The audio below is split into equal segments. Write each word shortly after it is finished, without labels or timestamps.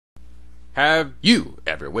Have you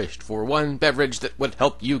ever wished for one beverage that would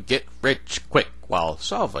help you get rich quick while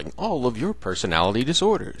solving all of your personality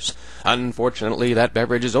disorders? Unfortunately, that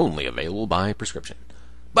beverage is only available by prescription.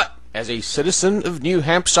 But as a citizen of New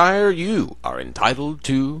Hampshire, you are entitled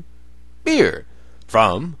to beer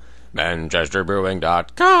from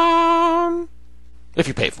ManchesterBrewing.com if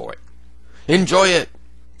you pay for it. Enjoy it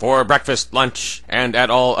for breakfast, lunch, and at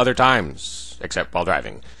all other times, except while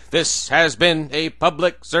driving. This has been a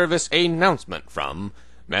public service announcement from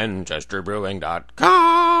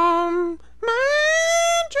ManchesterBrewing.com.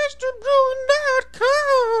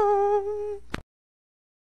 ManchesterBrewing.com.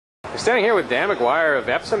 We're standing here with Dan McGuire of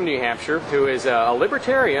Epsom, New Hampshire, who is a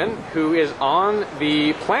Libertarian who is on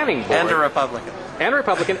the planning board. And a Republican. And a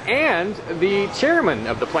Republican, and the chairman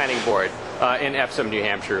of the planning board in Epsom, New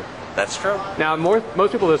Hampshire. That's true. Now,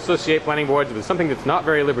 most people associate planning boards with something that's not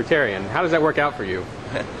very libertarian. How does that work out for you?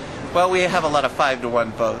 Well, we have a lot of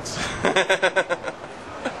 5-to-1 votes.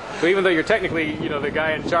 So even though you're technically, the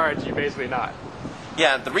guy in charge, you're basically not.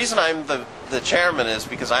 Yeah, the reason I'm the chairman is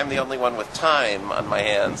because I'm the only one with time on my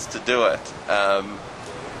hands to do it.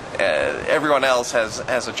 Everyone else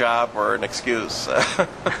has a job or an excuse.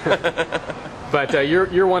 But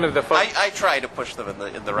you're one of the folks. I try to push them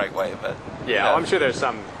in the right way, but yeah, well, I'm sure there's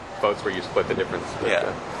some votes where you split the difference. But,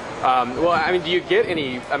 yeah. Well, I mean, do you get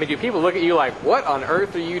any? I mean, do people look at you like, "What on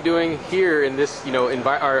earth are you doing here in this,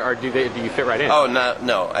 or do you fit right in?" Oh,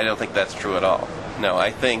 no, I don't think that's true at all. No,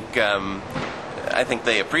 I think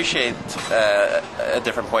they appreciate a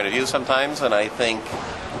different point of view sometimes, and I think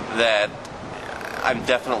that I'm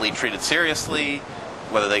definitely treated seriously,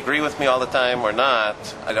 whether they agree with me all the time or not.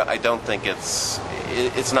 I don't think it's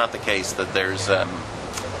not the case that there's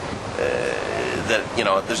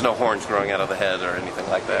there's no horns growing out of the head or anything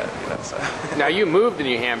like that. So. Now, you moved to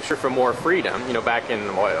New Hampshire for more freedom, back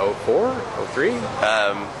in, what, 04, 03?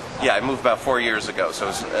 Yeah, I moved about 4 years ago, so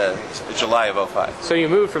it was July of 05. So you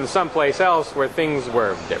moved from someplace else where things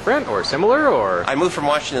were different or similar, or? I moved from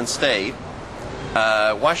Washington State.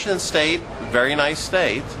 Washington State, very nice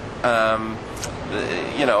state. And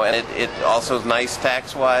it also is nice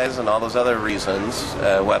tax-wise and all those other reasons,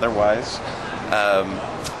 weather-wise.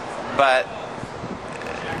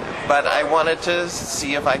 But I wanted to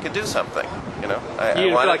see if I could do something, I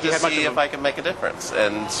wanted to see if I could make a difference.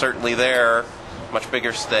 And certainly there, much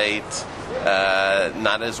bigger state,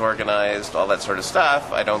 not as organized, all that sort of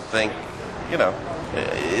stuff, I don't think,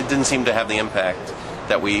 it didn't seem to have the impact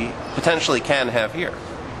that we potentially can have here.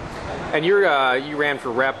 And you ran for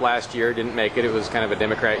rep last year, didn't make it. It was kind of a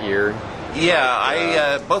Democrat year.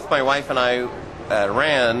 Yeah, both my wife and I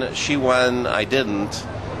ran. She won, I didn't.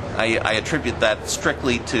 I attribute that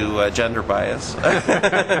strictly to gender bias.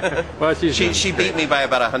 Well, she beat me by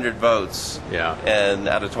about 100 votes. Yeah. And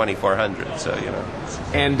out of 2,400, so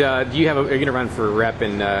And are you going to run for rep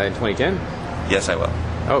in 2010? Yes, I will.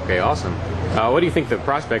 Okay, awesome. What do you think the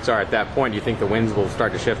prospects are at that point? Do you think the winds will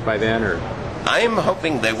start to shift by then, or? I'm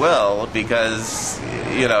hoping they will, because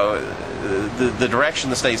the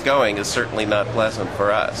direction the state's going is certainly not pleasant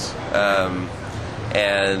for us.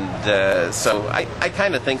 So I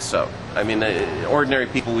kind of think so. I mean, ordinary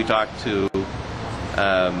people we talk to.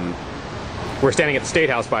 We're standing at the State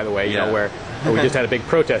House, by the way, where we just had a big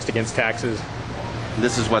protest against taxes.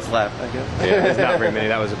 This is what's left, I guess. Yeah, there's not very many.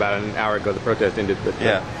 That was about an hour ago the protest ended. But,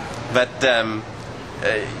 yeah. But,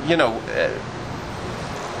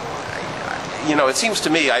 it seems to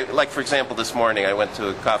me, like, for example, this morning I went to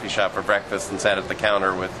a coffee shop for breakfast and sat at the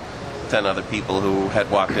counter with 10 other people who had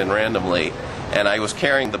walked in randomly. And I was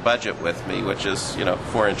carrying the budget with me, which is,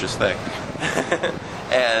 4 inches thick.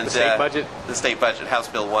 And the state budget? The state budget, House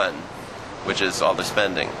Bill 1, which is all the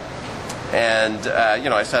spending. And,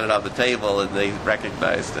 I set it on the table, and they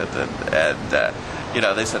recognized it. And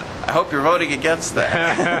they said, I hope you're voting against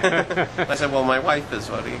that. I said, well, my wife is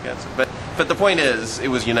voting against it. But the point is, it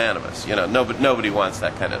was unanimous. Nobody wants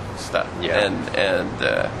that kind of stuff. Yeah. And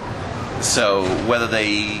so whether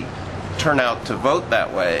they turn out to vote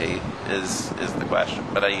that way is the question.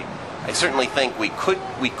 But I certainly think we could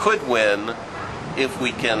win if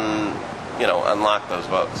we can, unlock those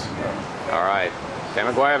votes. All right. Dan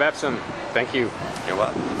McGuire of Epsom, thank you. You're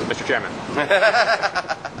welcome. Mr. Chairman.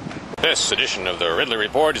 This edition of the Ridley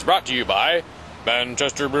Report is brought to you by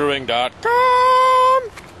ManchesterBrewing.com.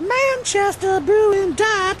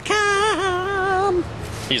 ManchesterBrewing.com.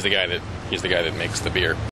 He's the guy that makes the beer.